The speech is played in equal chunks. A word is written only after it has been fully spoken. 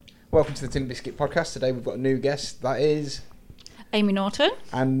Welcome to the Tin Biscuit Podcast. Today we've got a new guest, that is... Amy Norton.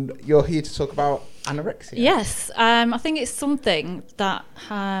 And you're here to talk about anorexia. Yes, I think it's something that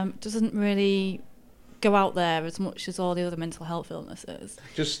doesn't really go out there as much as all the other mental health illnesses.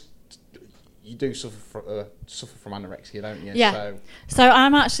 You do suffer from anorexia, don't you? Yeah. So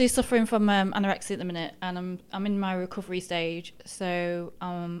I'm actually suffering from anorexia at the minute, and I'm in my recovery stage. So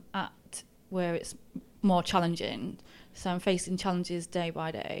I'm at where it's more challenging. So I'm facing challenges day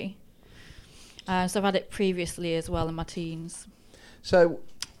by day. So I've had it previously as well in my teens. So,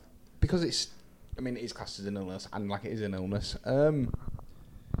 because it is classed as an illness, and like it is an illness,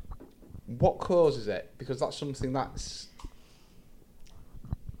 what causes it? Because that's something that's...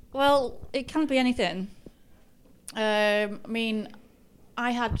 Well, it can be anything. I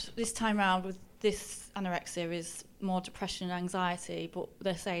had this time around with this anorexia is more depression and anxiety, but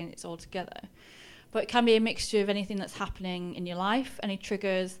they're saying it's all together. But it can be a mixture of anything that's happening in your life, any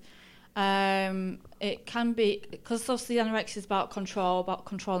triggers. It can be, because obviously anorexia is about control, about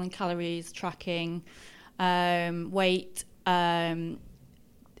controlling calories, tracking, weight.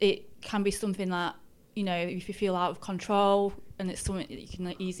 It can be something that, you know, if you feel out of control, and it's something that you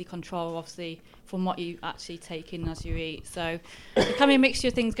can easily control, obviously, from what you actually take in as you eat. So it can be a mixture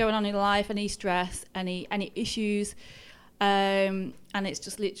of things going on in your life, any stress, any issues, and it's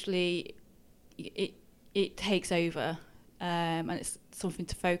just literally, it takes over, and it's something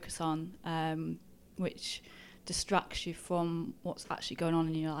to focus on, which distracts you from what's actually going on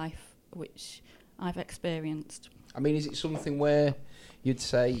in your life, which I've experienced. I mean, is it something where you'd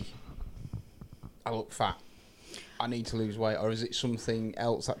say, I look fat, I need to lose weight, or is it something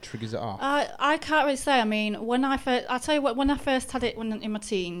else that triggers it off? I can't really say. I mean, when I first had it in my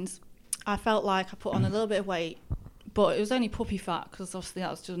teens, I felt like I put on a little bit of weight, but it was only puppy fat, because obviously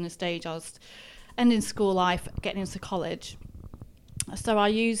that was during the stage I was ending school life, getting into college. So I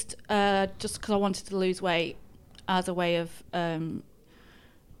used, just because I wanted to lose weight, as a way of,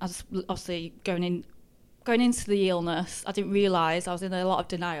 as obviously going into the illness, I didn't realise I was in a lot of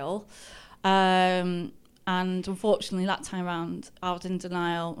denial. And unfortunately, that time around, I was in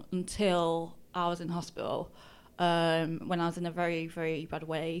denial until I was in hospital, when I was in a very, very bad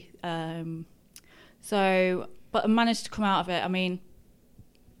way. But I managed to come out of it. I mean,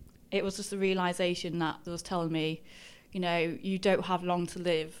 it was just a realisation that they was telling me, you know, you don't have long to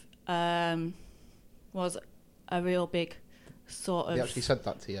live, was a real big sort of... They actually said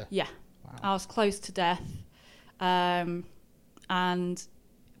that to you? Yeah. Wow. I was close to death. And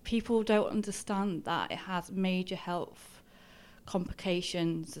people don't understand that it has major health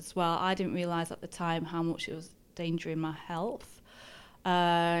complications as well. I didn't realise at the time how much it was endangering my health.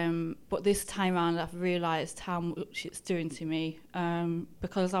 But this time around, I've realised how much it's doing to me,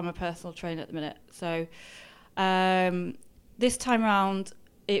 because I'm a personal trainer at the minute. So this time around,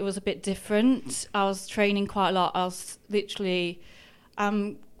 it was a bit different. I was training quite a lot. I was literally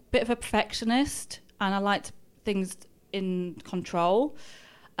a bit of a perfectionist, and I liked things in control.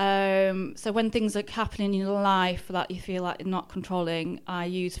 So when things are happening in your life that you feel like you're not controlling, I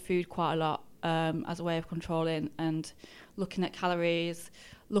use food quite a lot as a way of controlling and looking at calories,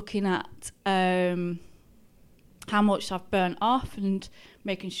 looking at how much I've burnt off, and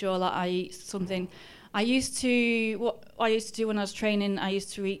making sure that I eat something. What I used to do when I was training, I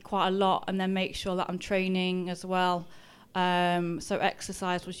used to eat quite a lot and then make sure that I'm training as well. So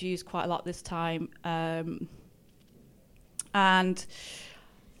exercise was used quite a lot this time. And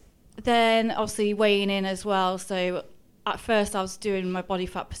then obviously weighing in as well. So at first I was doing my body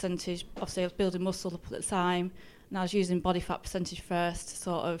fat percentage. Obviously I was building muscle up at the time, and I was using body fat percentage first to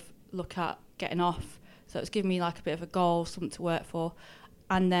sort of look at getting off. So it was giving me like a bit of a goal, something to work for.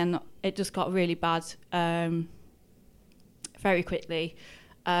 And then it just got really bad very quickly,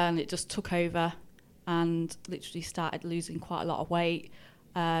 and it just took over and literally started losing quite a lot of weight.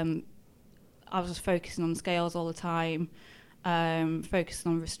 I was just focusing on scales all the time,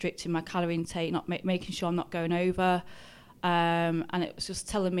 focusing on restricting my calorie intake, not making sure I'm not going over. And it was just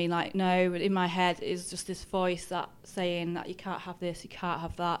telling me, like, no, in my head is just this voice that saying that you can't have this, you can't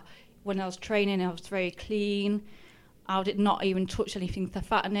have that. When I was training, I was very clean. I did not even touch anything for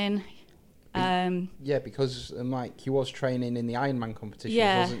fattening. Yeah, because Mike, you was training in the Ironman competitions,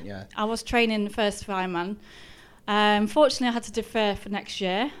 wasn't you? I was training first for Ironman. Unfortunately, I had to defer for next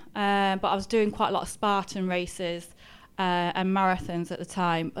year, but I was doing quite a lot of Spartan races and marathons at the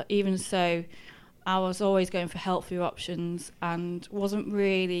time. But even so, I was always going for healthier options and wasn't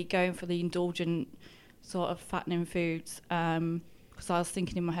really going for the indulgent sort of fattening foods, because I was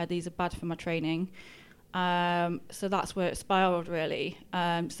thinking in my head, these are bad for my training. So that's where it spiraled, really.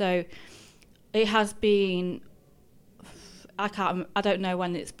 So it has been, I don't know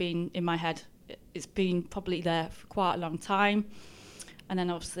when it's been in my head. It's been probably there for quite a long time. And then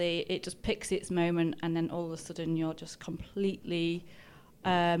obviously it just picks its moment, and then all of a sudden you're just completely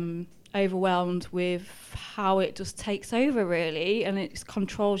overwhelmed with how it just takes over, really, and it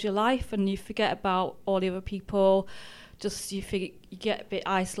controls your life, and you forget about all the other people. Just you get a bit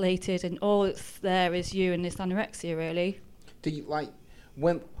isolated, and all that's there is you and this anorexia, really. Do you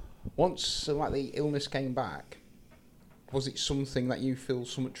once the illness came back? Was it something that you feel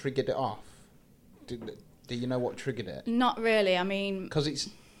somewhat triggered it off? Do you know what triggered it? Not really. I mean, because it's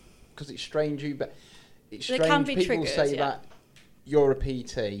strange. It's strange. There can be people triggers, say yeah. that you're a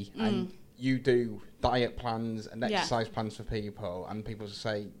PT and you do diet plans and exercise plans for people, and people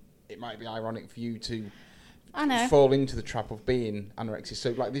say it might be ironic for you to fall into the trap of being anorexic.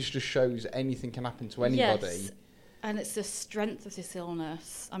 So this just shows anything can happen to anybody. Yes. And it's the strength of this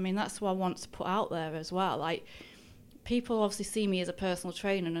illness. I mean, that's what I want to put out there as well. People obviously see me as a personal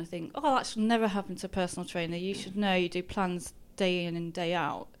trainer and I think, oh, that should never happen to a personal trainer. You should know you do plans day in and day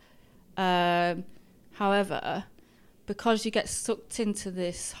out. However, because you get sucked into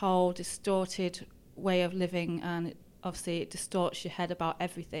this whole distorted way of living, and obviously it distorts your head about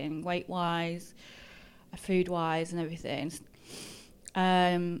everything, weight-wise, food-wise and everything,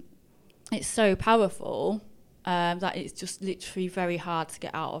 it's so powerful that it's just literally very hard to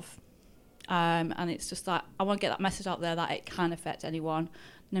get out of. And it's just I want to get that message out there that it can affect anyone,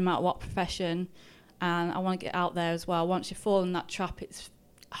 no matter what profession. And I want to get out there as well. Once you fall in that trap, it's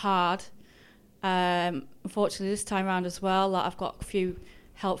hard. Unfortunately, this time around as well, I've got a few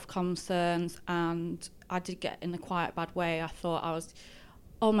health concerns, and I did get in a quite bad way. I thought I was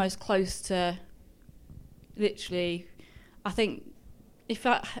almost close to literally. I think if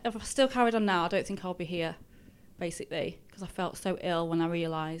I still carried on now, I don't think I'll be here, basically, because I felt so ill when I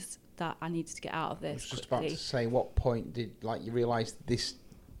realised that I needed to get out of this. I was just quickly. about to say, what point did you realise this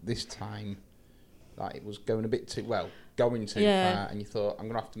time that it was going a bit too far, and you thought, I'm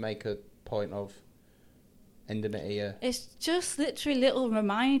going to have to make a point of ending it here? It's just literally little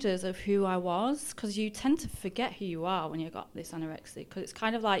reminders of who I was, because you tend to forget who you are when you've got this anorexia, because it's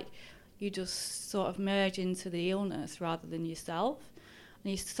kind of like you just sort of merge into the illness rather than yourself,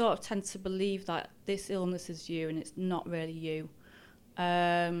 and you sort of tend to believe that this illness is you and it's not really you.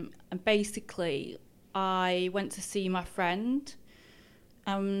 And basically I went to see my friend,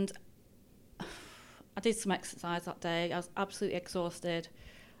 and I did some exercise that day. I was absolutely exhausted.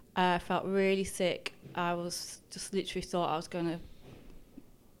 I felt really sick. I was just literally thought I was going to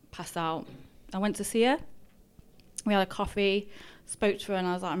pass out. I went to see her. We had a coffee, spoke to her, and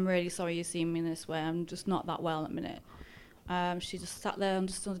I was like, I'm really sorry you're seeing me this way. I'm just not that well at the minute. She just sat there and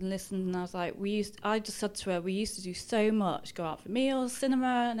just stood and listened, and I was like, I just said to her, we used to do so much, go out for meals,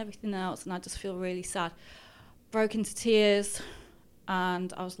 cinema and everything else, and I just feel really sad. Broke into tears,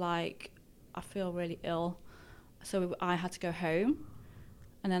 and I was like, I feel really ill. So I had to go home,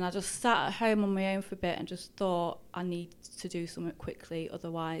 and then I just sat at home on my own for a bit and just thought, I need to do something quickly,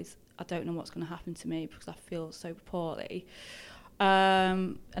 otherwise I don't know what's going to happen to me because I feel so poorly.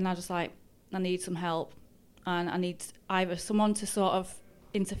 And I just like, I need some help. And I need either someone to sort of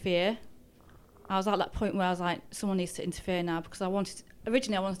interfere. I was at that point where I was like, someone needs to interfere now, because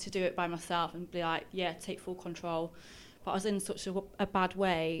originally I wanted to do it by myself and be like, yeah, take full control. But I was in such a bad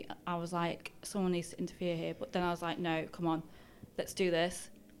way, I was like, someone needs to interfere here. But then I was like, no, come on, let's do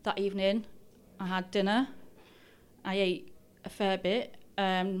this. That evening, I had dinner. I ate a fair bit,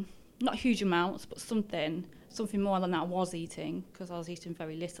 not huge amounts, but something more than I was eating, because I was eating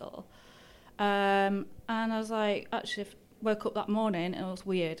very little. And I was like, actually, woke up that morning and it was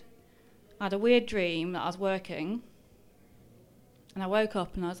weird. I had a weird dream that I was working, and I woke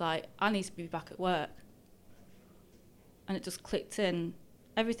up and I was like, I need to be back at work. And it just clicked in.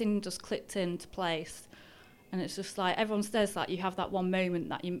 Everything just clicked into place. And it's just like, everyone says that you have that one moment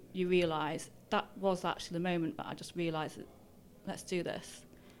that you realise. That was actually the moment that I just realised that, let's do this.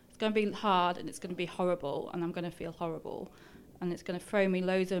 It's going to be hard and it's going to be horrible, and I'm going to feel horrible. And it's going to throw me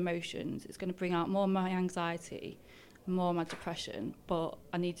loads of emotions. It's going to bring out more of my anxiety, more of my depression. But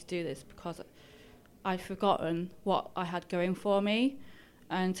I need to do this because I'd forgotten what I had going for me,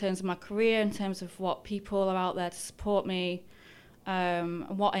 and in terms of my career, in terms of what people are out there to support me, and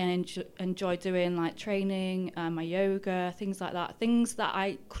what I enjoy doing, like training, my yoga, things like that. Things that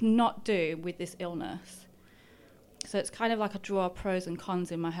I could not do with this illness. So it's kind of like I draw pros and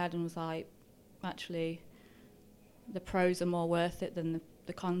cons in my head and was like, actually, the pros are more worth it than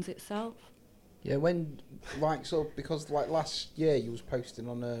the cons itself. Yeah, because last year you was posting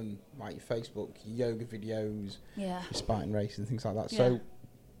on your Facebook your yoga videos, your Spartan race and things like that. Yeah. So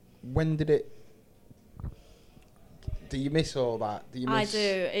when did it Do you miss all that? I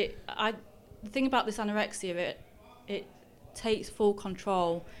do. The thing about this anorexia, it takes full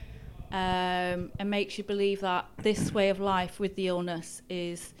control and makes you believe that this way of life with the illness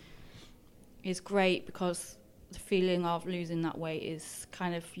is great, because the feeling of losing that weight is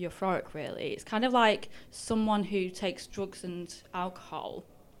kind of euphoric, really. It's kind of like someone who takes drugs and alcohol.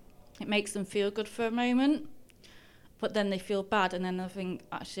 It makes them feel good for a moment, but then they feel bad, and then I think,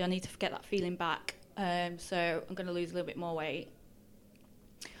 actually, I need to get that feeling back. So I'm going to lose a little bit more weight.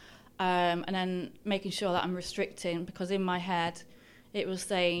 And then making sure that I'm restricting, because in my head it was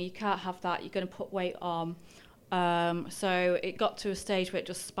saying, you can't have that, you're going to put weight on. So it got to a stage where it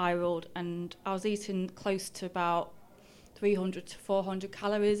just spiraled, and I was eating close to about 300 to 400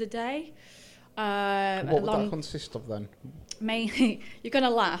 calories a day. What would that consist of then? Mainly, you're going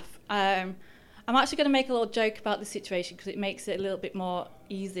to laugh. I'm actually going to make a little joke about the situation because it makes it a little bit more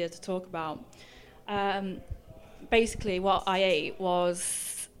easier to talk about. Basically, what I ate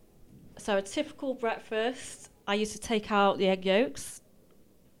was, so a typical breakfast, I used to take out the egg yolks,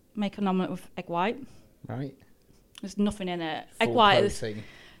 make an omelette with egg white. Right. There's nothing in it. Full egg white protein.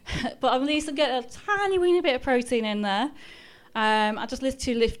 But at least I get a tiny weeny bit of protein in there. I just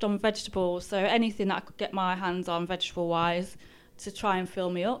literally lived on vegetables, so anything that I could get my hands on vegetable-wise to try and fill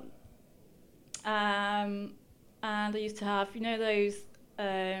me up. And I used to have, those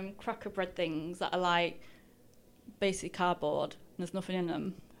cracker bread things that are like basically cardboard, and there's nothing in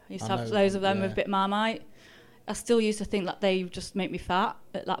them. I used to have loads of them with a bit of Marmite. I still used to think that they just make me fat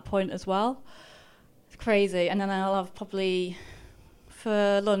at that point as well. It's crazy. And then I'll have probably,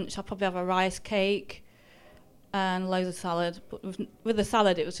 for lunch, I'll probably have a rice cake and loads of salad. But with the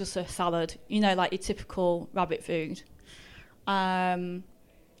salad, it was just a salad, like your typical rabbit food. I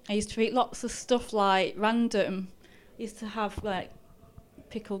used to eat lots of stuff like random. I used to have like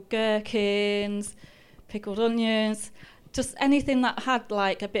pickled gherkins, pickled onions, just anything that had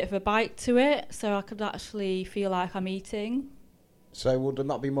like a bit of a bite to it, so I could actually feel like I'm eating. So would it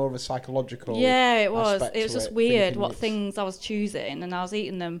not be more of a psychological? Yeah, it was. It was just weird what things I was choosing, and I was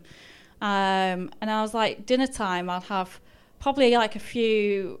eating them. And I was like, dinner time, I'd have probably like a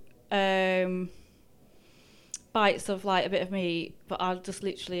few bites of like a bit of meat, but I just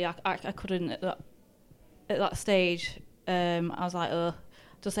literally, I couldn't at that stage. I was like,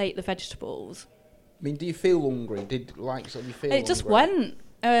 just ate the vegetables. I mean, do you feel hungry? Did you feel hungry? It just went,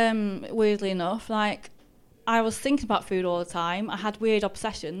 weirdly enough. Like, I was thinking about food all the time. I had weird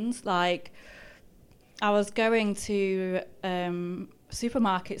obsessions. Like, I was going to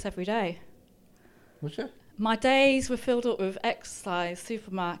supermarkets every day. Was you? My days were filled up with exercise,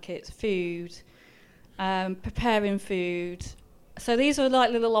 supermarkets, food, preparing food. So these were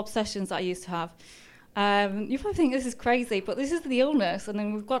like little obsessions that I used to have. You probably think this is crazy, but this is the illness, and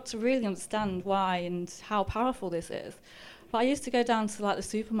then we've got to really understand why and how powerful this is. But I used to go down to like the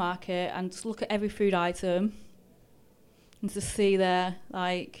supermarket and just look at every food item and just see there,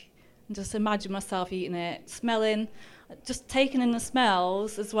 like, and just imagine myself eating it, smelling, just taking in the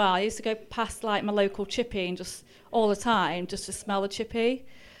smells as well. I used to go past like my local chippy and just all the time just to smell the chippy.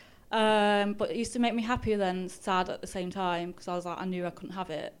 But it used to make me happier than sad at the same time, because I was like, I knew I couldn't have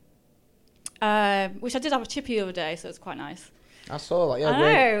it. Which I did have a chippy the other day, so it's quite nice. I saw that,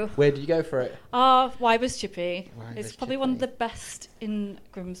 yeah. Where did you go for it? Wyber's Chippy. It's probably one of the best in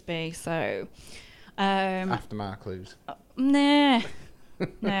Grimsby, so... After Marcluse? No.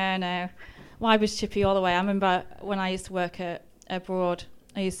 No. Wyber's Chippy all the way. I remember when I used to work abroad,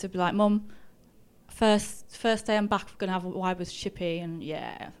 I used to be like, Mum, first day I'm back, we're going to have a Wyber's Chippy, and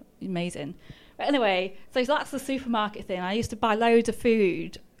yeah, amazing. But anyway, so that's the supermarket thing. I used to buy loads of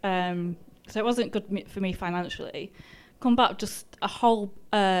food, so it wasn't good for me financially. Come back just a whole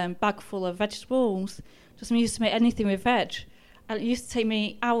bag full of vegetables. Just used to make anything with veg. And it used to take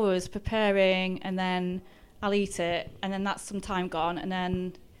me hours preparing, and then I'll eat it, and then that's some time gone, and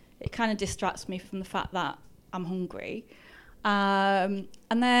then it kind of distracts me from the fact that I'm hungry. And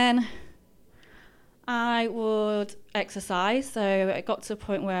then I would exercise. So it got to a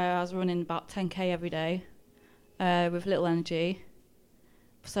point where I was running about 10k every day with little energy.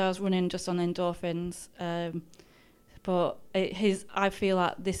 So I was running just on endorphins. But I feel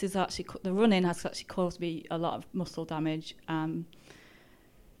like this is actually, the running has actually caused me a lot of muscle damage. I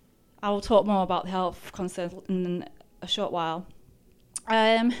will talk more about the health concerns in a short while.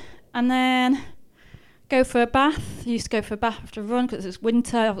 And then go for a bath. I used to go for a bath after a run because it's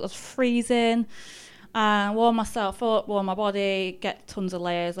winter, I was freezing. Warm myself up, warm my body, get tons of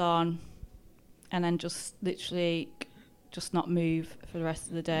layers on, and then just literally just not move for the rest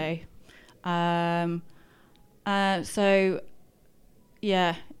of the day. So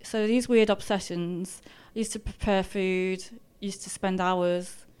these weird obsessions, used to prepare food, used to spend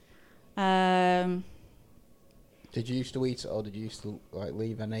hours. Did you used to eat it, or did you used to like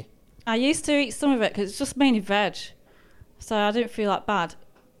leave any? I used to eat some of it because it's just mainly veg, so I didn't feel that bad.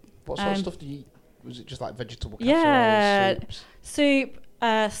 What sort of stuff did you eat? Was it just like vegetable casseroles, soup,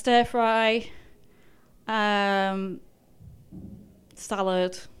 stir fry,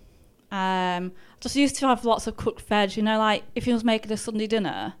 salad. Just used to have lots of cooked veg. You know, like if you was making a Sunday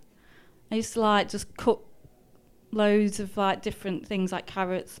dinner, I used to like just cook loads of like different things like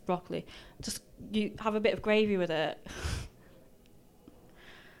carrots, broccoli. Just you have a bit of gravy with it.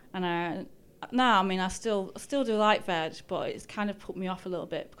 And now, I mean, I still do like veg, but it's kind of put me off a little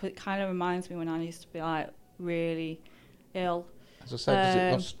bit because it kind of reminds me when I used to be like really ill. As I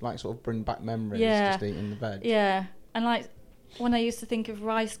said, does it like sort of bring back memories, just eating the veg? Yeah, and like when I used to think of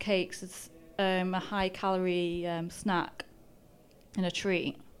rice cakes as a high calorie snack and a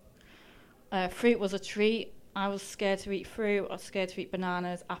treat. Fruit was a treat. I was scared to eat fruit. I was scared to eat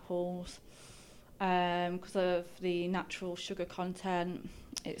bananas, apples, because of the natural sugar content.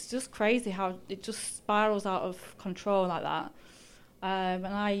 It's just crazy how it just spirals out of control like that. And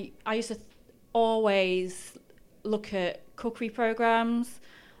I used to always look at cookery programs.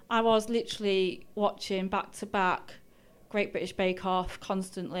 I was literally watching back to back Great British Bake Off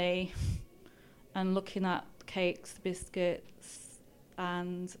constantly and looking at the cakes, the biscuits,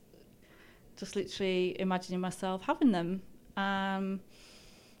 and just literally imagining myself having them. And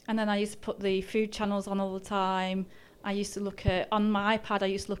then I used to put the food channels on all the time. I used to look at, on my iPad, I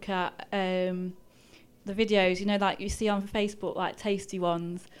used to look at the videos, you know, like you see on Facebook, like tasty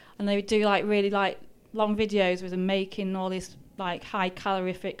ones. And they would do like really like long videos with them making all this like high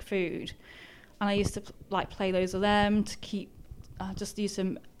calorific food. And I used to like play those of them to keep, I just used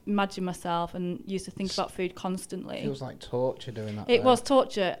to imagine myself and used to think about food constantly. It feels like torture doing that. It was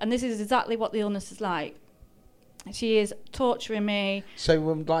torture. And this is exactly what the illness is like. She is torturing me. So,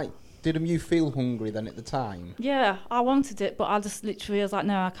 like, did you feel hungry then at the time? Yeah, I wanted it, but I just literally was like,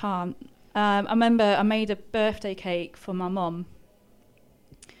 no, I can't. I remember I made a birthday cake for my mum.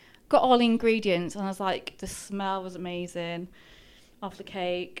 Got all the ingredients, and I was like, the smell was amazing of the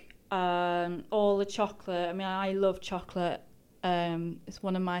cake. All the chocolate. I mean, I love chocolate. It's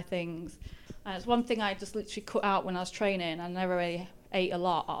one of my things. And it's one thing I just literally cut out when I was training. I never really ate a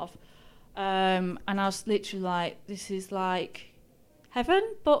lot of. And I was literally like, this is like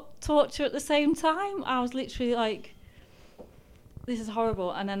heaven, but torture at the same time. I was literally like, this is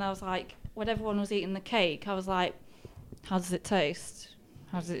horrible. And then I was like, when everyone was eating the cake, I was like, how does it taste?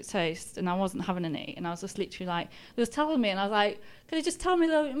 How does it taste? And I wasn't having any. And I was just literally like, it was telling me, and I was like, can you just tell me a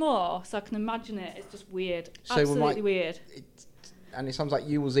little bit more so I can imagine it? It's just weird. So absolutely weird. And it sounds like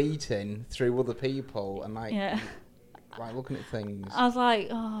you was eating through other people and like, like looking at things. I was like,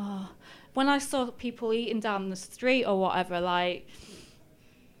 oh. When I saw people eating down the street or whatever, like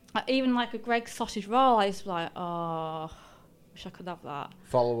even like a Greg's sausage roll, I was like, oh, wish I could have that.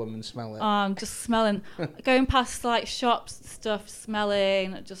 Follow them and smell it. Just smelling, going past like shops and stuff,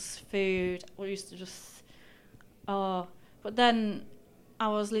 smelling just food. I used to just, oh. But then I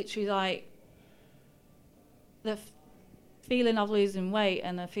was literally like, the feeling of losing weight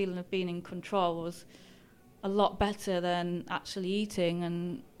and the feeling of being in control was a lot better than actually eating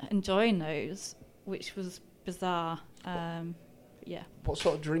and enjoying those, which was bizarre. Yeah. What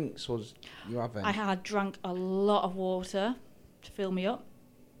sort of drinks was you having? I had drank a lot of water to fill me up,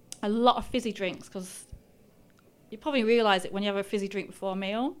 a lot of fizzy drinks, because you probably realise it when you have a fizzy drink before a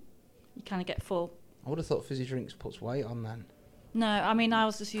meal, you kind of get full. I would have thought fizzy drinks puts weight on then. No, I mean I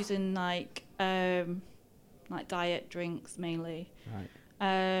was just using like diet drinks mainly. Right.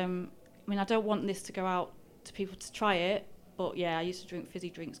 I mean I don't want this to go out to people to try it, but yeah, I used to drink fizzy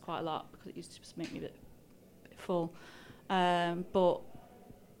drinks quite a lot because it used to just make me a bit full. But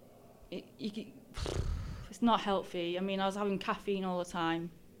it's not healthy. I mean, I was having caffeine all the time.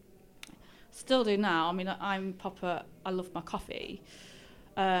 Still do now. I mean, I'm proper. I love my coffee,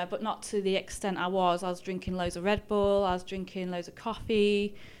 but not to the extent I was. I was drinking loads of Red Bull. I was drinking loads of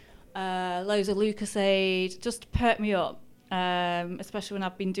coffee, loads of Lucozade, just to perk me up. Especially when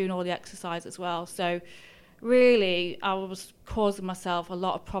I've been doing all the exercise as well. So really, I was causing myself a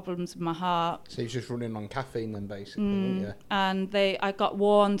lot of problems with my heart. So you're just running on caffeine then, basically, weren't you? And I got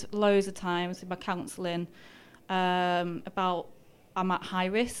warned loads of times in my counselling about I'm at high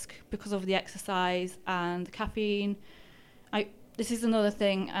risk because of the exercise and the caffeine. This is another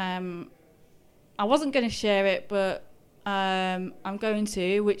thing. I wasn't going to share it, but I'm going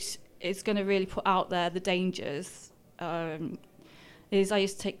to, which is going to really put out there the dangers. Is I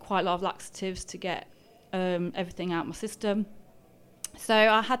used to take quite a lot of laxatives to get everything out of my system. So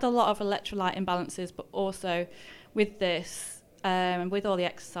I had a lot of electrolyte imbalances, but also with this, with all the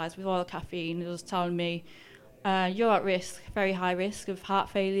exercise, with all the caffeine, it was telling me, you're at risk, very high risk of heart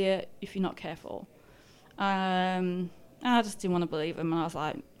failure if you're not careful. I just didn't want to believe him, and I was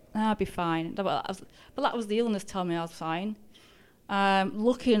like, I'll be fine. But that was the illness telling me I was fine.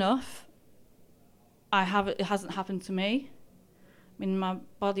 Lucky enough, it hasn't happened to me. I mean, my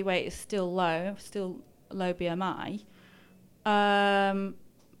body weight is still low BMI.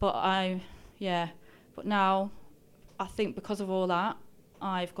 But now I think because of all that,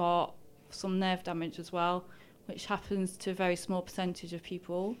 I've got some nerve damage as well, which happens to a very small percentage of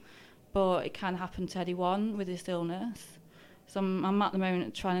people, but it can happen to anyone with this illness. So I'm at the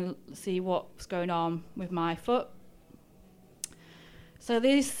moment trying to see what's going on with my foot. So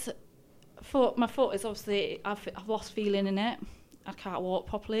my foot is obviously, I've lost feeling in it. I can't walk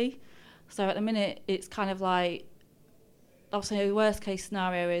properly. So at the minute, it's kind of like, obviously the worst case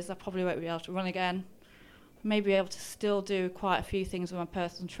scenario is I probably won't be able to run again. Maybe be able to still do quite a few things with my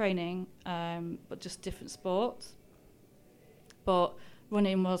personal training, but just different sports. But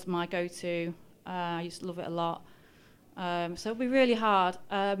running was my go-to. I used to love it a lot. So it'll be really hard.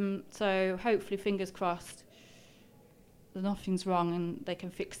 So hopefully, fingers crossed, that nothing's wrong and they can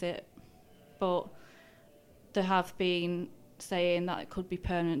fix it. But there have been saying that it could be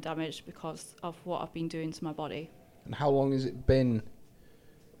permanent damage because of what I've been doing to my body. And how long has it been?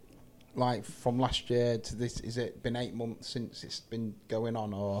 Like from last year to this, is it been 8 months since it's been going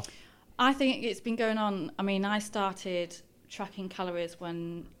on, or? I think it's been going on. I mean, I started tracking calories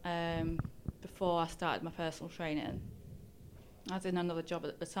when before I started my personal training. I was in another job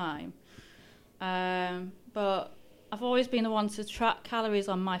at the time, but I've always been the one to track calories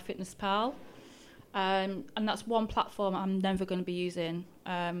on MyFitnessPal, and that's one platform I'm never going to be using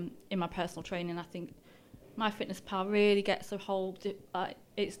in my personal training. I think MyFitnessPal really gets a whole.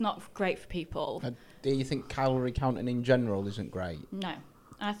 It's not great for people. Do you think calorie counting in general isn't great? No,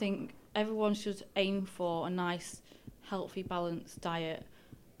 I think everyone should aim for a nice, healthy, balanced diet.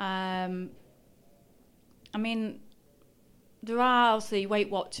 I mean, there are obviously Weight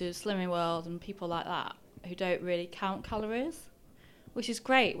Watchers, Slimming World, and people like that who don't really count calories, which is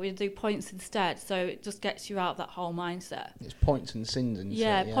great. We do points instead, so it just gets you out of that whole mindset. It's points and sins, isn't it?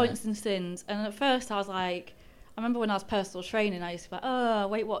 Yeah, points and sins. And at first I was like, I remember when I was personal training, I used to be like, oh,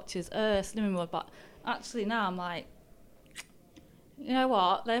 Weight Watchers, Slimming World. But actually now I'm like, you know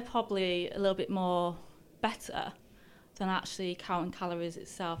what? They're probably a little bit more better than actually counting calories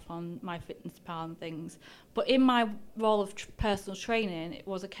itself on MyFitnessPal and things. But in my role of personal training, it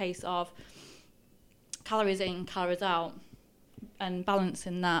was a case of calories in, calories out, and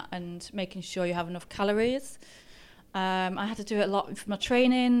balancing that and making sure you have enough calories. I had to do it a lot for my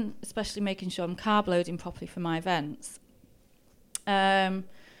training, especially making sure I'm carb loading properly for my events.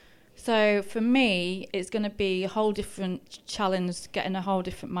 So for me, it's going to be a whole different challenge, getting a whole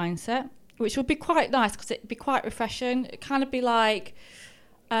different mindset, which would be quite nice because it'd be quite refreshing. It'd kind of be like,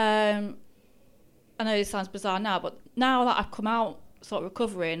 I know this sounds bizarre now, but now that I've come out sort of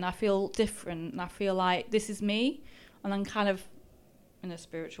recovering, I feel different and I feel like this is me. And then kind of, in a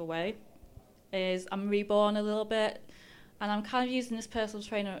spiritual way, is I'm reborn a little bit. And I'm kind of using this personal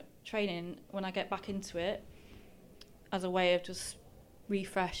training when I get back into it as a way of just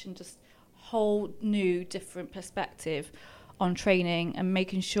refresh and just whole new different perspective on training and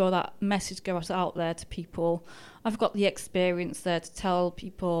making sure that message goes out there to people. I've got the experience there to tell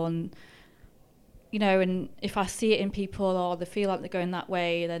people, and you know, and if I see it in people or they feel like they're going that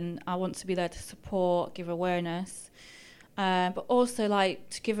way, then I want to be there to support, give awareness. But also like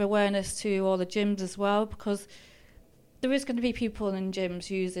to give awareness to all the gyms as well, because there is going to be people in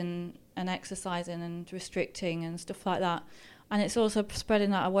gyms using and exercising and restricting and stuff like that. And it's also spreading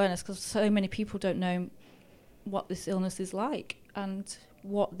that awareness because so many people don't know what this illness is like and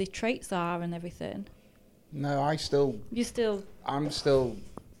what the traits are and everything. No, I couldn't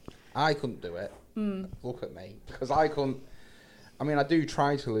do it. Look at me, because I couldn't. I mean, I do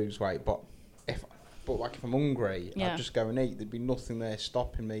try to lose weight, but if I'm hungry, I'd just go and eat. There'd be nothing there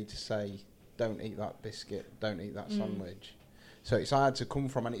stopping me to say, don't eat that biscuit, don't eat that sandwich. So it's hard to come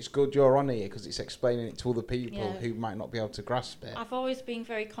from, and it's good you're on here because it's explaining it to other people who might not be able to grasp it. I've always been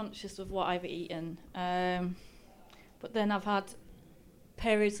very conscious of what I've eaten, but then I've had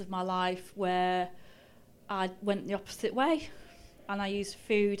periods of my life where I went the opposite way, and I used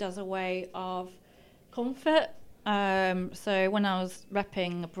food as a way of comfort. So when I was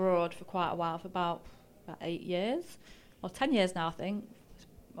repping abroad for quite a while, for about 8 years, or 10 years now I think,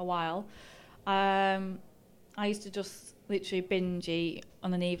 a while, I used to just literally binge eat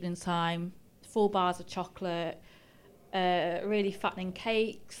on an evening time, full bars of chocolate, really fattening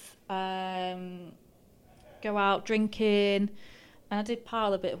cakes, go out drinking, and I did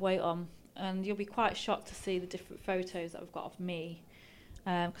pile a bit of weight on. And you'll be quite shocked to see the different photos that I've got of me,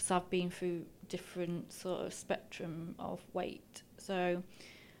 because I've been through different sort of spectrum of weight. So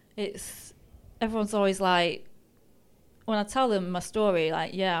everyone's always like, when I tell them my story,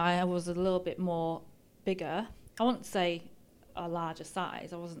 like, yeah, I was a little bit more bigger. I wouldn't say a larger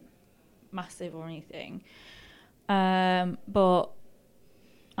size. I wasn't massive or anything. But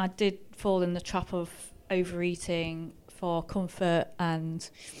I did fall in the trap of overeating for comfort and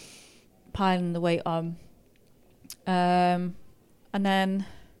piling the weight on. And then,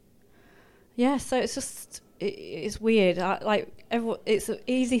 yeah, so it's just, it's weird. It's an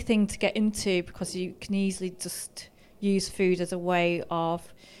easy thing to get into because you can easily just use food as a way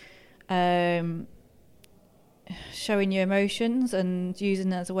of showing your emotions and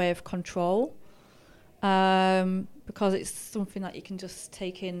using it as a way of control, because it's something that you can just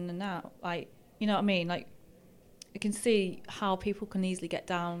take in and out. Like, you know what I mean? Like, you can see how people can easily get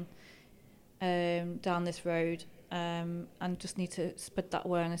down this road, and just need to spread that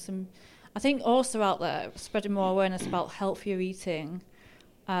awareness. And I think also out there, spreading more awareness about healthier eating,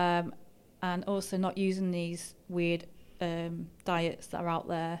 and also not using these weird diets that are out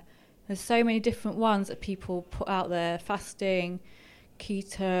there. There's so many different ones that people put out there: fasting,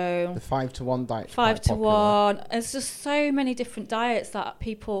 keto, the 5-to-1 diet. 5-to-1. There's just so many different diets that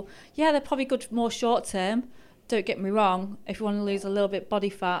people, yeah, they're probably good more short term. Don't get me wrong. If you want to lose a little bit body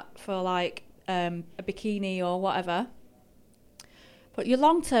fat for like a bikini or whatever, but your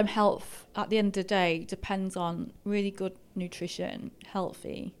long-term health at the end of the day depends on really good nutrition,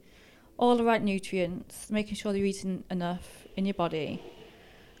 healthy, all the right nutrients, making sure you're eating enough in your body,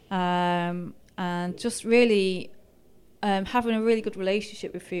 and just really having a really good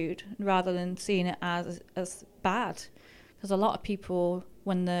relationship with food rather than seeing it as bad. Because a lot of people,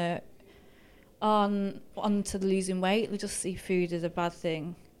 when they're on to the losing weight, they just see food as a bad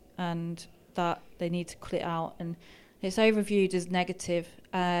thing and that they need to cut it out, and it's overviewed as negative,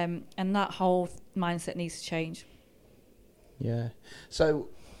 and that whole mindset needs to change. Yeah. So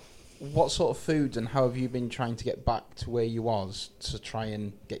what sort of foods and how have you been trying to get back to where you was to try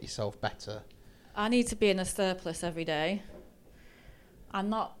and get yourself better? I need to be in a surplus every day. I'm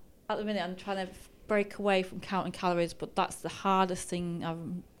not, at the minute, I'm trying to break away from counting calories, but that's the hardest thing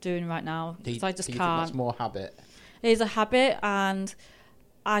I'm doing right now. Because I just can't. Think that's more habit? It is a habit, and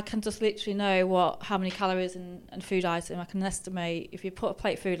I can just literally know how many calories and food item. I can estimate. If you put a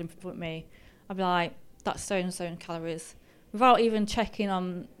plate of food in front of me, I'll be like, that's so and so in calories, without even checking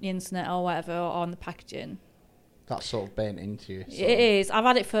on the internet or whatever, or on the packaging. That's sort of burnt into you. It is. I've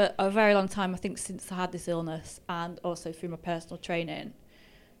had it for a very long time, I think, since I had this illness, and also through my personal training.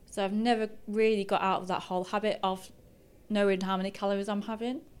 So I've never really got out of that whole habit of knowing how many calories I'm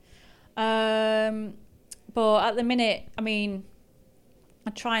having. But at the minute, I mean, I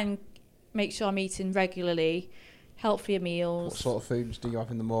try and make sure I'm eating regularly, healthier meals. What sort of foods do you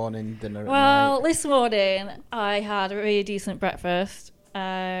have in the morning, dinner at night? Well, this morning I had a really decent breakfast,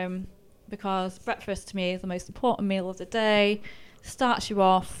 because breakfast to me is the most important meal of the day. Starts you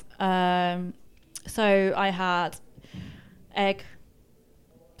off. So I had egg,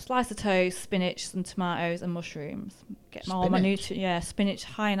 slice of toast, spinach, some tomatoes and mushrooms. Get all my nutrients. Yeah, spinach,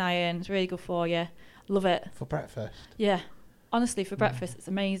 high in iron. It's really good for you. Love it. For breakfast? Yeah. Honestly, for breakfast, it's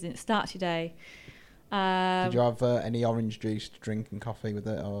amazing. It starts your day. Did you have any orange juice to drink and coffee with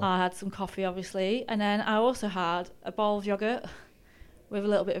it? Or? I had some coffee, obviously. And then I also had a bowl of yoghurt with a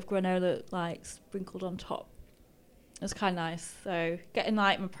little bit of granola, like, sprinkled on top. It was kind of nice. So getting,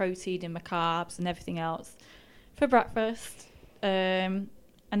 like, my protein and my carbs and everything else for breakfast. And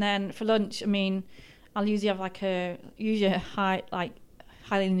then for lunch, I mean, I'll usually have, like,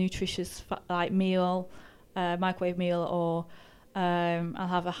 highly nutritious, like, meal, microwave meal, or I'll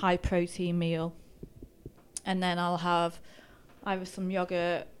have a high protein meal, and then I'll have either some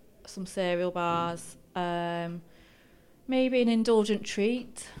yogurt, some cereal bars, maybe an indulgent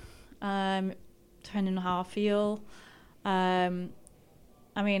treat, depending on how I feel. I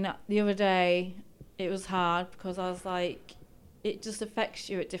mean, the other day it was hard because I was like, it just affects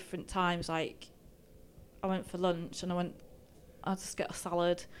you at different times. Like, I went for lunch and I'll just get a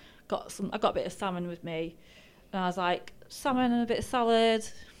salad. I got a bit of salmon with me, and I was like, salmon and a bit of salad.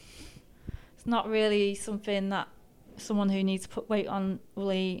 It's not really something that someone who needs to put weight on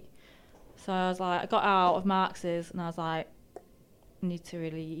will eat. So I was like, I got out of Marx's and I was like, I need to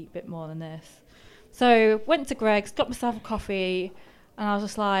really eat a bit more than this. So went to Greg's, got myself a coffee, and I was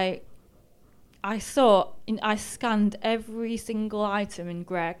just like, I scanned every single item in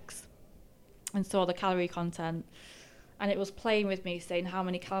Greg's and saw the calorie content. and it was playing with me, saying how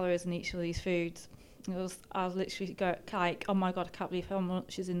many calories in each of these foods. I was literally like, oh my God, I can't believe how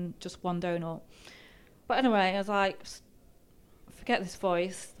much is in just one donut. But anyway, I was like, forget this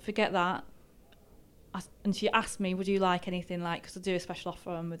voice, forget that. And she asked me, would you like anything, like, because I do a special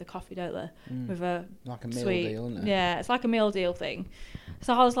offer on with a coffee, don't they? With a like a meal sweet deal, isn't it? Yeah, it's like a meal deal thing.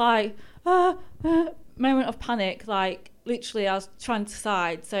 So I was like, moment of panic, like, literally I was trying to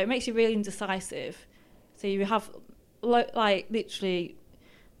decide. So it makes you really indecisive. So you have, like, literally,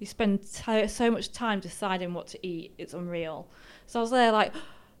 you spend so much time deciding what to eat. It's unreal. So I was there, like,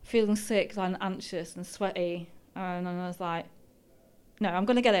 feeling sick and anxious and sweaty. And then I was like, no, I'm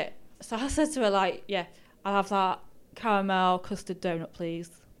going to get it. So I said to her, like, yeah, I'll have that caramel custard donut,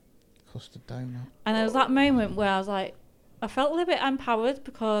 please. Custard donut. And there was that moment where I was like, I felt a little bit empowered,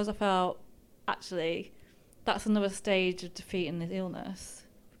 because I felt, actually, that's another stage of defeating this illness,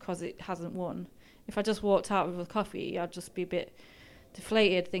 because it hasn't won. If I just walked out with a coffee, I'd just be a bit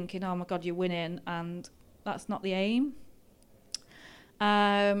deflated, thinking, oh my God, you're winning, and that's not the aim.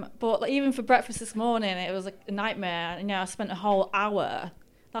 But like, even for breakfast this morning, it was like a nightmare. You know, I spent a whole hour.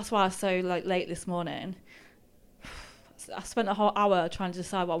 That's why I was so like late this morning. I spent a whole hour trying to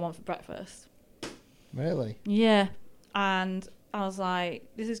decide what I want for breakfast. Really? Yeah. And I was like,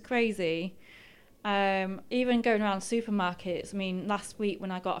 this is crazy. Even going around supermarkets, I mean, last week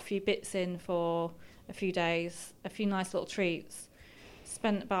when I got a few bits in for a few days, a few nice little treats,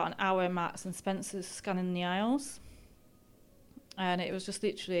 spent about an hour in Max and Spencer's scanning the aisles. And it was just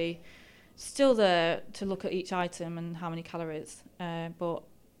literally still there to look at each item and how many calories. But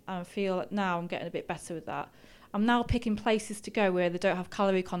I feel like now I'm getting a bit better with that. I'm now picking places to go where they don't have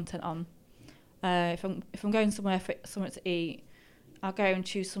calorie content on. If I'm going somewhere for something to eat, I'll go and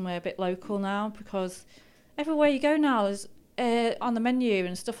choose somewhere a bit local now, because everywhere you go now is on the menu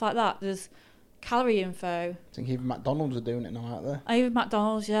and stuff like that. There's calorie info. I think even McDonald's are doing it now, aren't they? Even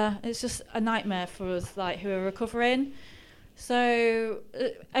McDonald's, yeah. It's just a nightmare for us, like, who are recovering. So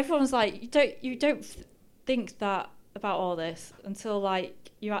everyone's like, you don't think that about all this until like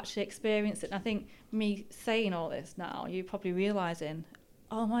you actually experience it. And I think me saying all this now, you're probably realising,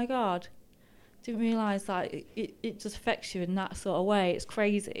 oh my God, didn't realise that it just affects you in that sort of way. It's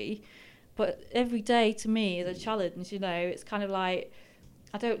crazy. But every day to me is a challenge, you know. It's kind of like,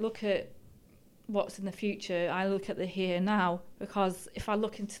 I don't look at what's in the future, I look at the here and now, because if I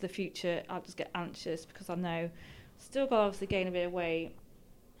look into the future, I'll just get anxious, because I know still got to obviously gain a bit of weight.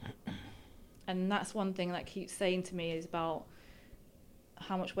 And that's one thing that keeps saying to me is about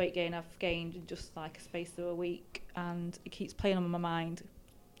how much weight gain I've gained in just like a space of a week, and it keeps playing on my mind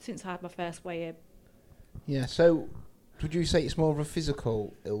since I had my first weigh-in. Yeah, so would you say it's more of a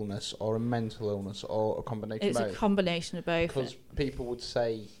physical illness or a mental illness or a combination of both? It's a combination of both. Because people would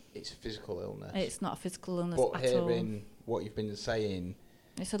say it's a physical illness. It's not a physical illness at all. But hearing what you've been saying,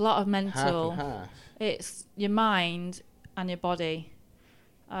 it's a lot of mental. Half and half. It's your mind and your body.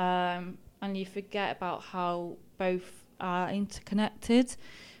 And you forget about how both are interconnected.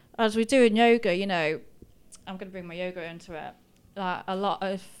 As we do in yoga, you know, I'm going to bring my yoga into it. A lot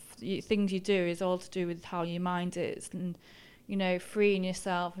of things you do is all to do with how your mind is, and, you know, freeing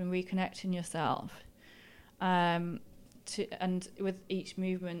yourself and reconnecting yourself. And with each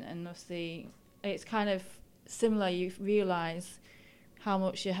movement, and obviously it's kind of similar. You realise how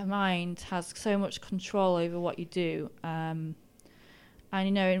much your mind has so much control over what you do. And,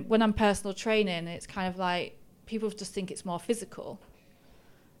 you know, when I'm personal training, it's kind of like people just think it's more physical.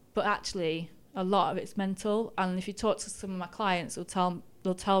 But actually, a lot of it's mental. And if you talk to some of my clients,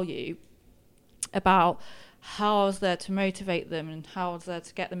 they'll tell you about how I was there to motivate them and how I was there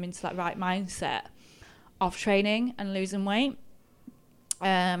to get them into that right mindset of training and losing weight.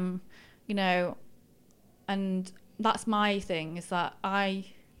 You know, and that's my thing, is that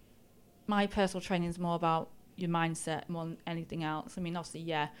my personal training is more about your mindset more than anything else. I mean, obviously,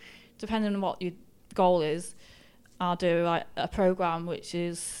 yeah, depending on what your goal is, I'll do like a program which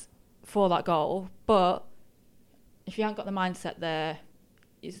is for that goal. But if you haven't got the mindset there,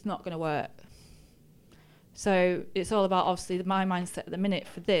 it's not going to work. So it's all about, obviously, my mindset at the minute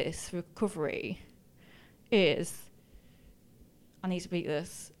for this recovery is I need to beat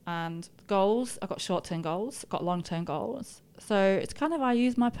this. And goals, I've got short-term goals, I've got long-term goals. So it's kind of, I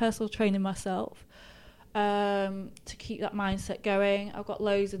use my personal training myself to keep that mindset going. I've got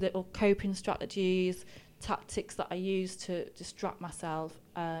loads of little coping strategies, tactics that I use to distract myself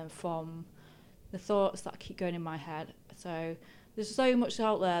from the thoughts that keep going in my head. So there's so much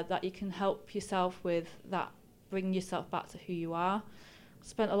out there that you can help yourself with, that bring yourself back to who you are.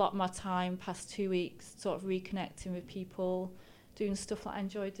 Spent a lot of my time past 2 weeks sort of reconnecting with people, doing stuff that I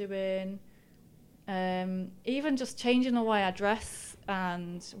enjoy doing, Even just changing the way I dress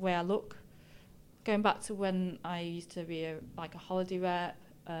and where I look. Going back to when I used to be a holiday rep,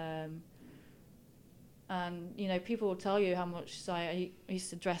 and people will tell you how much I used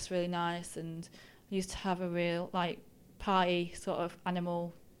to dress really nice, and I used to have a real party sort of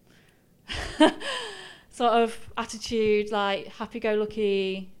animal sort of attitude,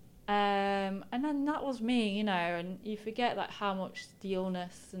 happy-go-lucky, and then that was me, and you forget how much the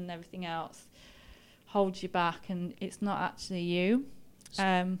illness and everything else holds you back, and it's not actually you.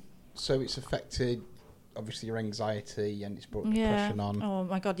 So it's affected, obviously, your anxiety, and it's brought depression on. Oh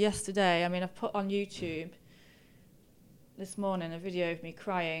my God, yesterday, I've put on YouTube this morning a video of me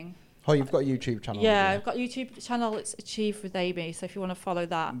crying. Oh, you've got a YouTube channel? Yeah, I've got a YouTube channel. It's Achieve with Amy, so if you want to follow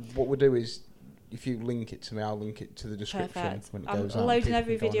that. What we'll do is, if you link it to me, I'll link it to the description. Perfect. When it goes I'm loading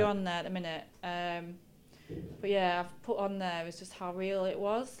every video on there at the minute. But yeah, I've put on there is just how real it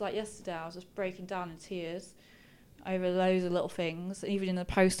was. Like yesterday, I was just breaking down in tears over loads of little things. Even in the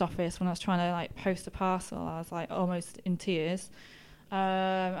post office, when I was trying to post a parcel, I was almost in tears.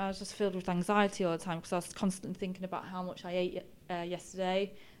 I was just filled with anxiety all the time because I was constantly thinking about how much I ate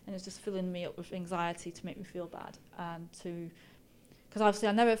yesterday, and it was just filling me up with anxiety to make me feel bad, and because obviously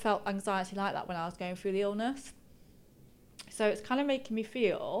I never felt anxiety like that when I was going through the illness. So it's kind of making me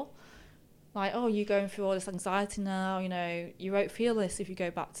feel you're going through all this anxiety now, you won't feel this if you go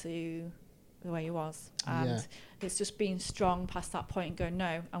back to the way you was. And it's just being strong past that point and going,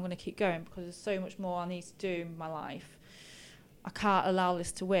 no, I'm going to keep going because there's so much more I need to do in my life. I can't allow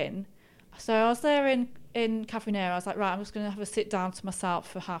this to win. So I was there in Cafe Nero. I was like, right, I'm just going to have a sit down to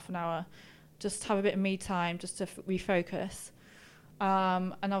myself for half an hour, just have a bit of me time, just to refocus.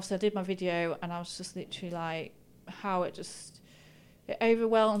 And obviously I did my video, and I was just literally how it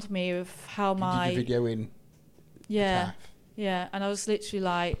overwhelmed me with how my... Did you video in? Yeah, and I was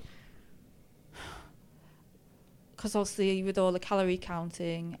literally because obviously with all the calorie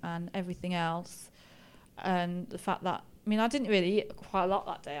counting and everything else, and the fact that, I didn't really eat quite a lot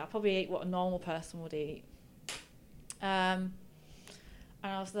that day. I probably ate what a normal person would eat. And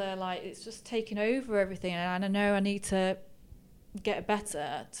I was there it's just taking over everything, and I know I need to get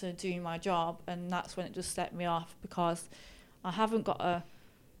better to do my job, and that's when it just set me off, because I haven't got a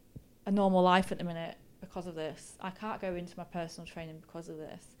normal life at the minute because of this. I can't go into my personal training because of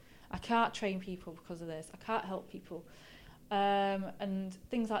this. I can't train people because of this. I can't help people, and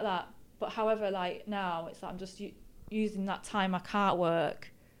things like that. But however, now it's I'm just using that time I can't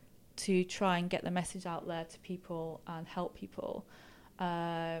work to try and get the message out there to people and help people.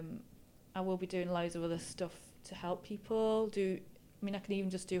 I will be doing loads of other stuff to help people. I can even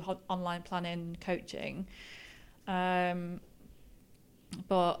just do online planning, coaching.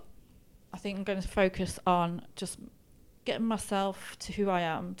 But I think I'm going to focus on just getting myself to who I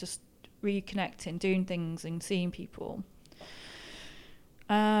am, just reconnecting, doing things and seeing people.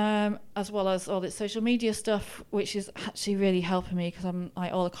 As well as all this social media stuff, which is actually really helping me, because I'm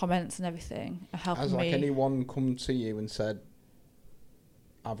all the comments and everything are helping me. Has anyone come to you and said,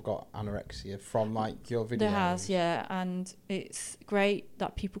 I've got anorexia, from your videos? There has, yeah, and it's great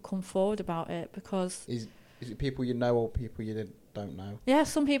that people come forward about it, because... Is it people you know or people you don't know? Yeah,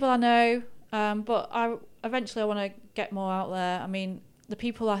 some people I know, but eventually I want to get more out there. The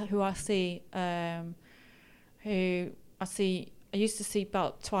people who I see, I used to see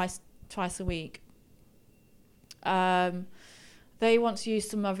about twice a week. They want to use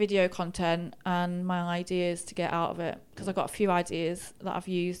some of my video content and my ideas to get out of it, because I've got a few ideas that I've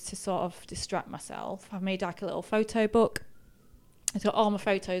used to sort of distract myself. I've made a little photo book. It's got all my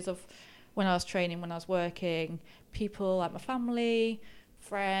photos of when I was training, when I was working, people my family,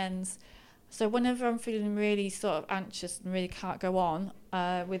 friends. So whenever I'm feeling really sort of anxious and really can't go on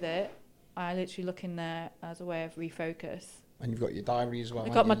with it, I literally look in there as a way of refocus. And you've got your diary as well.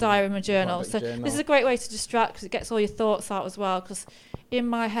 I've got my diary and my journal. So this is a great way to distract, because it gets all your thoughts out as well. Because in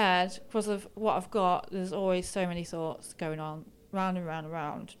my head, because of what I've got, there's always so many thoughts going on, round and round and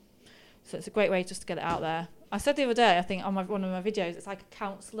round. So it's a great way just to get it out there. I said the other day, I think on one of my videos, it's like a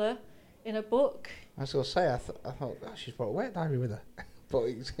counsellor in a book. I was going to say, I thought she's brought a work diary with her. But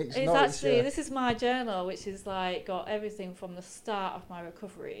it's not, actually, this is my journal, which is got everything from the start of my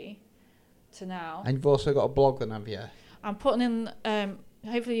recovery to now. And you've also got a blog then, have you? I'm putting in,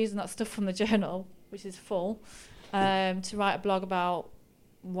 hopefully using that stuff from the journal, which is full, to write a blog about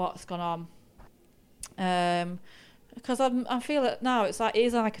what's gone on. Because I feel it now, it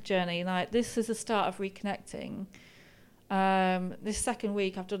is like a journey. This is the start of reconnecting. This second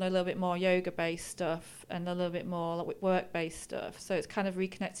week I've done a little bit more yoga-based stuff and a little bit more work-based stuff. So it's kind of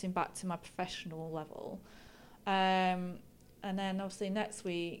reconnecting back to my professional level. And then obviously next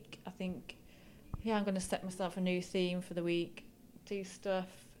week, I think I'm going to set myself a new theme for the week, do stuff,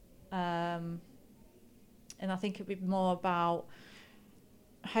 and I think it'd be more about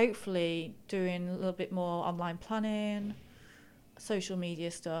hopefully doing a little bit more online planning, social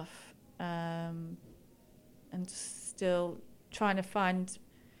media stuff, and still trying to find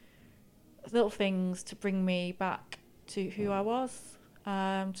little things to bring me back to who I was,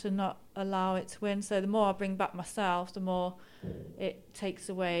 to not allow it to win. So the more I bring back myself, the more it takes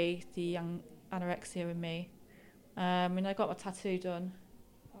away the anorexia in me. I got my tattoo done.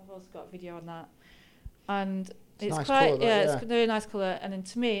 I've also got a video on that, and it's nice quite colour, it's a very nice colour. And then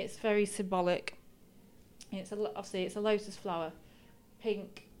to me, it's very symbolic. Obviously it's a lotus flower,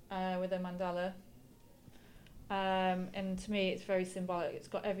 pink with a mandala. And to me, it's very symbolic. It's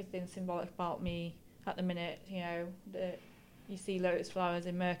got everything symbolic about me at the minute. You see lotus flowers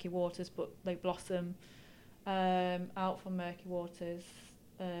in murky waters, but they blossom out from murky waters.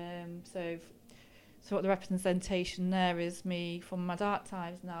 So what the representation there is me from my dark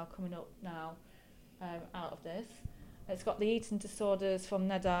times now coming up now out of this. It's got the eating disorders from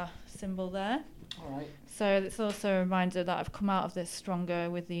NEDA symbol there. All right. So it's also a reminder that I've come out of this stronger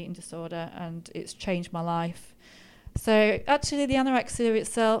with the eating disorder, and it's changed my life. So actually the anorexia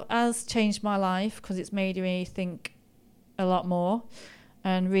itself has changed my life because it's made me think a lot more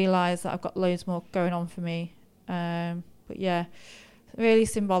and realise that I've got loads more going on for me. But yeah, really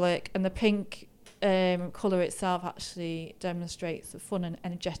symbolic. And the pink colour itself actually demonstrates the fun and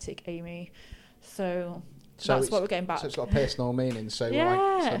energetic Amy. So that's what we're getting back. So it's got a personal meaning. So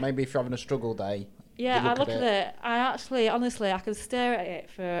so maybe if you're having a struggle day, I look at it. I actually, honestly, I can stare at it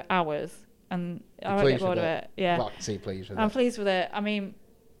for hours and I won't get bored of it. Yeah, well, I can see pleased with it. I'm pleased with it. I mean,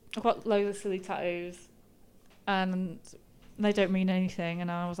 I've got loads of silly tattoos and they don't mean anything.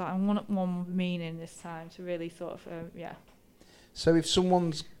 And I was like, I want one meaning this time to really sort of, So if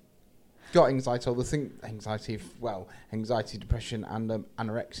someone's got anxiety, or they think anxiety, depression and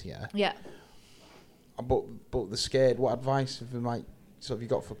anorexia. Yeah. But they're scared. What advice have you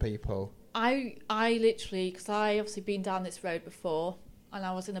got for people? I literally, because I obviously been down this road before, and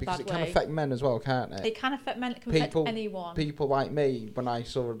I was in a bad way. Because it can affect men as well, can't it? It can affect men. It can affect anyone. People like me, when I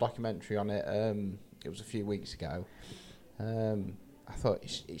saw a documentary on it, it was a few weeks ago. I thought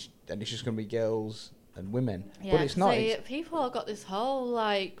it's just going to be girls and women, but it's not. So people have got this whole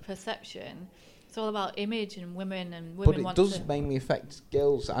perception. It's all about image and women, and women. But it does mainly affect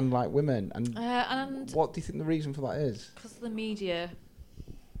girls and women. And what do you think the reason for that is? Because of the media.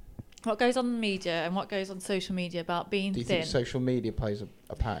 What goes on in the media and what goes on social media about being thin. Do you think social media plays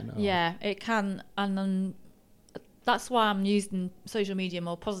a part in it? Yeah, it can, and that's why I'm using social media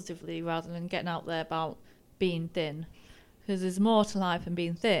more positively rather than getting out there about being thin, because there's more to life than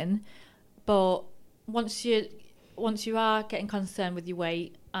being thin. But once you are getting concerned with your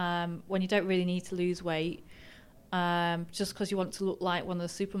weight, when you don't really need to lose weight, just because you want to look like one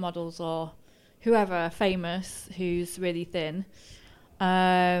of the supermodels or whoever famous who's really thin,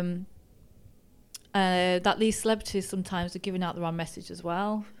 that these celebrities sometimes are giving out the wrong message as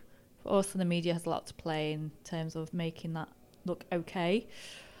well. But also the media has a lot to play in terms of making that look okay.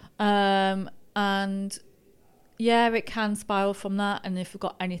 And yeah, it can spiral from that. And if we've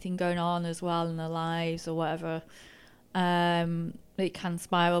got anything going on as well in their lives or whatever, it can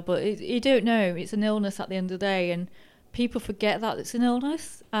spiral. But you don't know. It's an illness at the end of the day. And people forget that it's an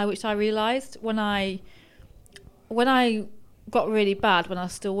illness, which I realised when I got really bad when I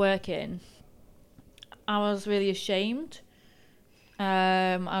was still working. I was really ashamed.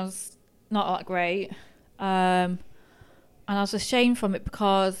 I was not that great. And I was ashamed from it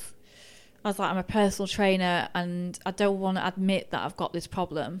because I was like, I'm a personal trainer and I don't want to admit that I've got this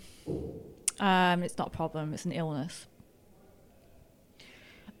problem. It's not a problem, it's an illness.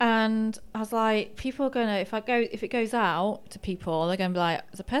 And I was like, people are gonna, if it goes out to people, they're gonna be like,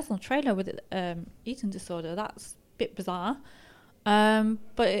 as a personal trainer with eating disorder, that's a bit bizarre.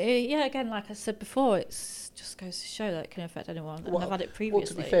 But again, like I said before, it just goes to show that it can affect anyone. And I've had it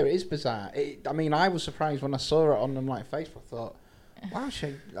previously. Well, to be fair, it is bizarre. I was surprised when I saw it on Facebook. I thought,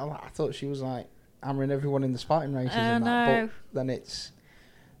 wow, I thought she was hammering everyone in the Spartan races and that. But then it's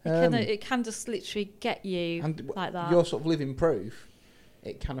it can just literally get you like that. You're sort of living proof.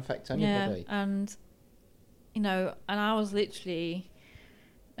 It can affect anybody. Yeah, and I was literally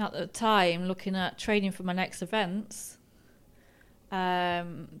at the time looking at training for my next events.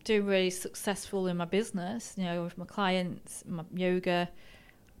 Doing really successful in my business, with my clients, my yoga,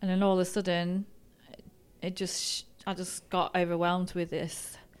 and then all of a sudden, I just got overwhelmed with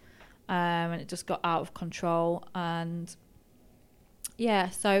this, and it just got out of control, and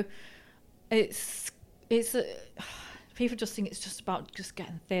so it's people just think it's just about just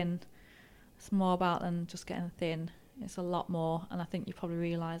getting thin. It's more about than just getting thin. It's a lot more, and I think you probably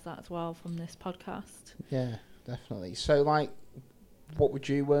realise that as well from this podcast. Yeah, definitely. So, like, what would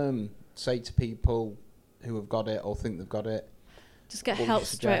you say to people who have got it or think they've got it? Just get help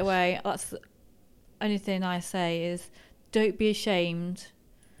straight away. That's the only thing I say is don't be ashamed.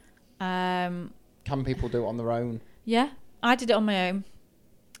 Can people do it on their own? Yeah, I did it on my own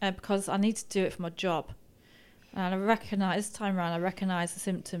because I need to do it for my job. And this time around, I recognise the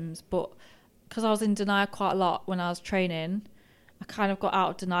symptoms, but because I was in denial quite a lot when I was training, I kind of got out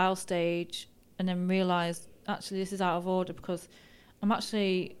of denial stage and then realised, actually, this is out of order because I'm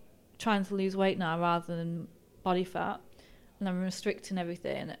actually trying to lose weight now rather than body fat, and I'm restricting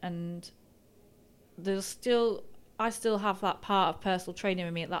everything. And I still have that part of personal training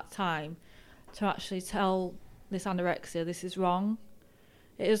with me at that time to actually tell this anorexia, this is wrong.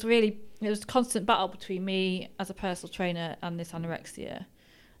 It was a constant battle between me as a personal trainer and this anorexia.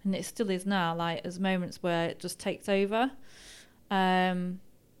 And it still is now. Like, there's moments where it just takes over. For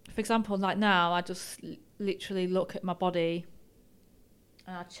example, like now, I just literally look at my body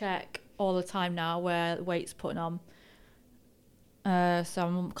and I check all the time now where the weight's putting on. So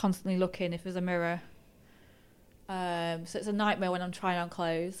I'm constantly looking if there's a mirror. So it's a nightmare when I'm trying on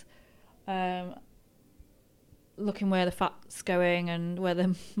clothes. Looking where the fat's going and where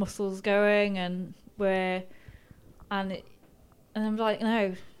the muscle's going and and I'm like,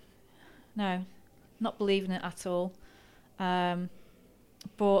 no, not believing it at all.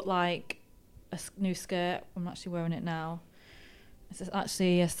 Bought like a new skirt. I'm actually wearing it now. It's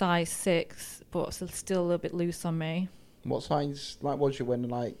actually a size 6, but it's still a little bit loose on me. What size was you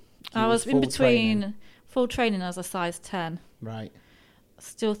when I was in between full training as a size 10. Right. I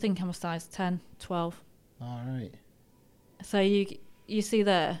still think I'm a size 10, 12. All right. So you see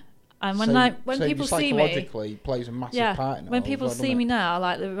there, and when people see me, psychologically plays a massive part in it. When people see me now,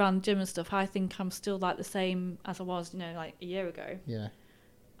 like around gym and stuff, I think I'm still like the same as I was, like a year ago. Yeah.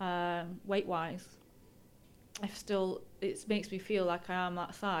 Weight wise, it makes me feel like I am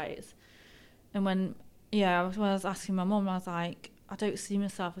that size. And when I was asking my mum, I was like, I don't see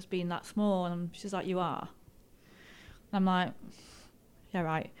myself as being that small, and she's like, you are. And I'm like, yeah,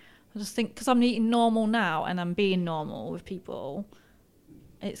 right. I just think because I'm eating normal now and I'm being normal with people,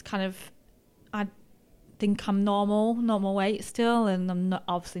 it's kind of, I think I'm normal weight still, and I'm not,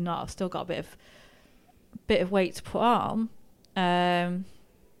 obviously not. I've still got a bit of weight to put on, and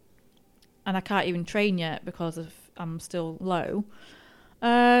I can't even train yet because I'm still low.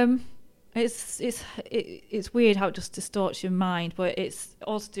 It's weird how it just distorts your mind, but it's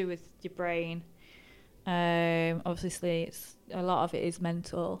all to do with your brain. Obviously, it's a lot of it is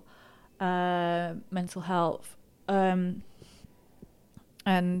mental health,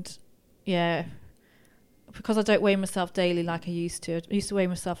 and yeah, because I don't weigh myself daily like I used to. I used to weigh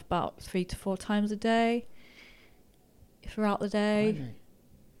myself about 3 to 4 times a day throughout the day,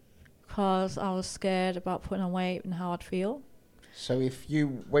 because I was scared about putting on weight and how I'd feel. So if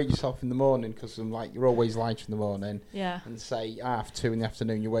you weigh yourself in the morning, because you're always light in the morning, and say 2:30 in the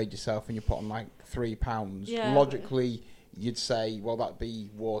afternoon you weighed yourself and you put on 3 pounds, logically you'd say, well, that'd be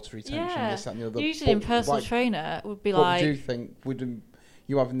water retention, this, that and the other. Usually in personal trainer would be what would you think? Would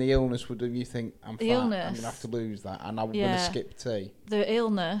you having the illness, would you think, I'm fat, I'm going to have to lose that, and I'm going to skip tea? The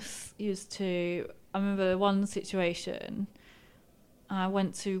illness I remember one situation, I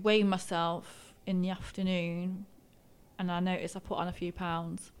went to weigh myself in the afternoon, and I noticed I put on a few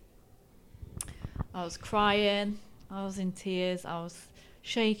pounds. I was crying, I was in tears, I was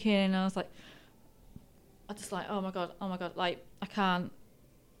shaking, I was like, oh my god, I can't.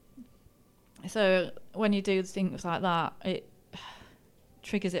 So when you do things like that, it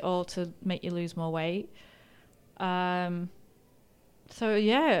triggers it all to make you lose more weight. So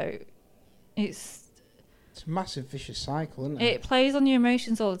yeah, it's a massive vicious cycle, isn't it? It plays on your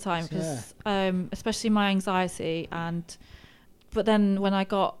emotions all the time, because especially my anxiety, but then when I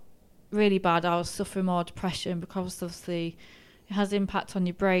got really bad, I was suffering more depression, because obviously it has impact on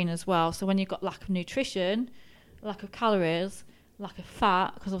your brain as well. So when you've got lack of nutrition, lack of calories, lack of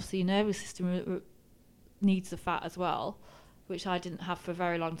fat, because obviously your nervous system needs the fat as well, which I didn't have for a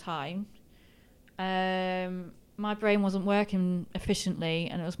very long time. My brain wasn't working efficiently,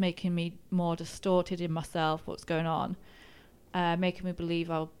 and it was making me more distorted in myself, what's going on, making me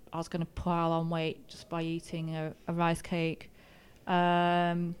believe I was going to pile on weight just by eating a rice cake,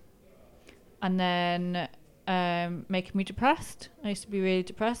 and then making me depressed. I used to be really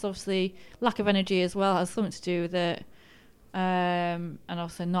depressed. Obviously, lack of energy as well has something to do with it, and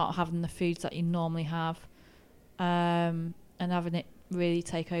also not having the foods that you normally have, and having it really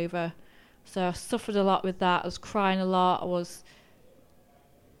take over. So I suffered a lot with that. I was crying a lot.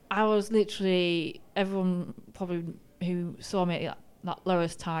 I was literally, everyone probably who saw me at that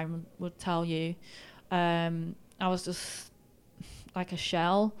lowest time would tell you, I was just like a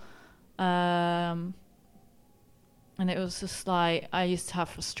shell. And it was just like, I used to have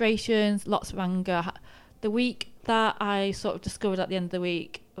frustrations, lots of anger. The week that I sort of discovered at the end of the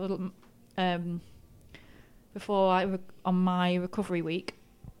week, on my recovery week,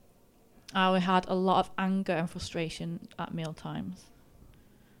 I had a lot of anger and frustration at meal times.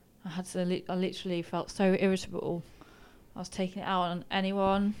 I literally felt so irritable. I was taking it out on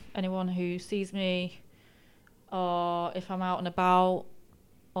anyone who sees me, or if I'm out and about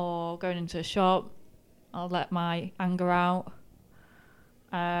or going into a shop, I'll let my anger out.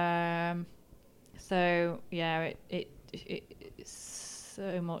 So yeah, it's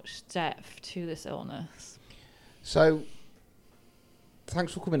so much depth to this illness. So,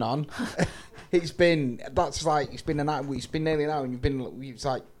 thanks for coming on. It's been an hour. It's been nearly an hour, and it's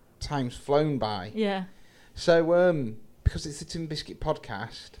like time's flown by. Yeah. So, because it's the Tin Biscuit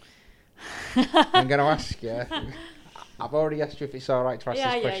podcast, I'm going to ask you. I've already asked you if it's all right to ask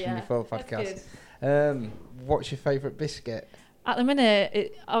this question before the podcast. What's your favourite biscuit? At the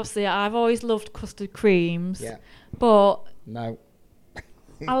minute, obviously, I've always loved custard creams. Yeah. But no.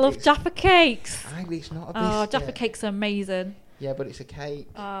 I love Jaffa cakes. It's not a biscuit. Oh, Jaffa cakes are amazing. Yeah, but it's a cake.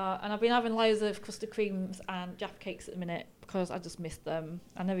 And I've been having loads of custard creams and Jaffa cakes at the minute because I just miss them.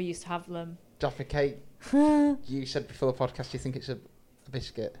 I never used to have them. Jaffa cake. You said before the podcast you think it's a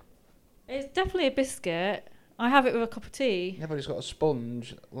biscuit. It's definitely a biscuit. I have it with a cup of tea. Yeah, but it's got a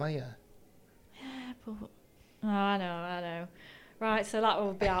sponge layer. Yeah, but... Oh, I know. Right, so that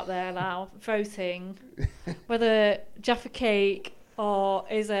will be out there now, voting whether Jaffa cake or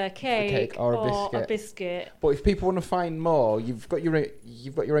is a cake or a biscuit. But if people want to find more, you've got your own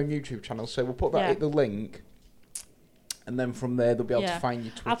YouTube channel, so we'll put that in the link, and then from there they'll be able to find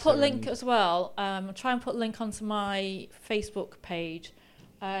your Twitter. I'll put a link as well. I'll try and put a link onto my Facebook page.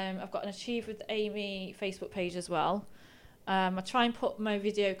 I've got an Achieve with Amy Facebook page as well. I try and put my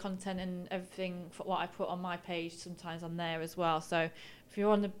video content and everything for what I put on my page sometimes on there as well. So if you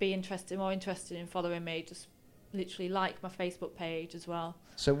want to be more interested in following me, just literally like my Facebook page as well.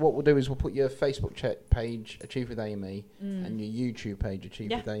 So what we'll do is we'll put your Facebook page, Achieve with Amy, and your YouTube page,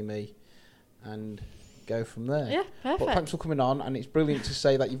 Achieve with Amy, and go from there. Yeah, perfect. But thanks for coming on, and it's brilliant to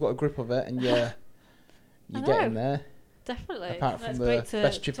say that you've got a grip of it and you're getting there. Definitely. Apart from the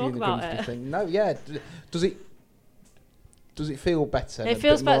best chippy in the Grimsby thing. No, yeah. Does it feel better? It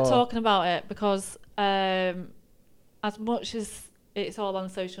feels better talking about it because as much as it's all on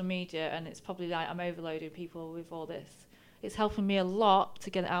social media and it's probably like I'm overloading people with all this, it's helping me a lot to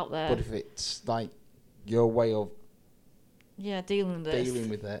get it out there. But if it's like your way of dealing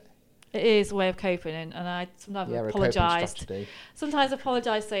with it, it is a way of coping, and I sometimes apologise. Sometimes I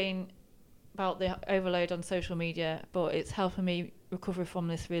apologise saying about the overload on social media, but it's helping me recover from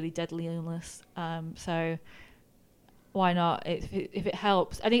this really deadly illness. So why not? If it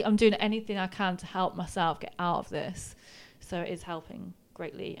helps, I'm doing anything I can to help myself get out of this. So it is helping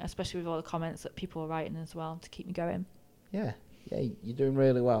greatly, especially with all the comments that people are writing as well to keep me going. Yeah, you're doing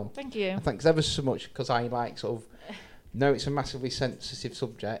really well. Thank you. And thanks ever so much, because I know it's a massively sensitive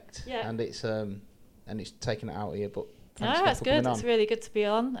subject, and it's taking it out here, but thanks that's for good. Coming on. It's really good to be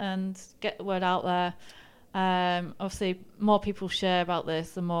on and get the word out there. Obviously, more people share about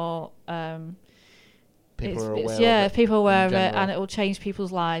this, the more people are aware of it. People are aware of it, and it will change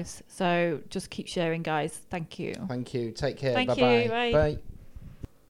people's lives. So just keep sharing, guys. Thank you. Thank you. Take care. Thank Bye-bye. you. Bye. Bye.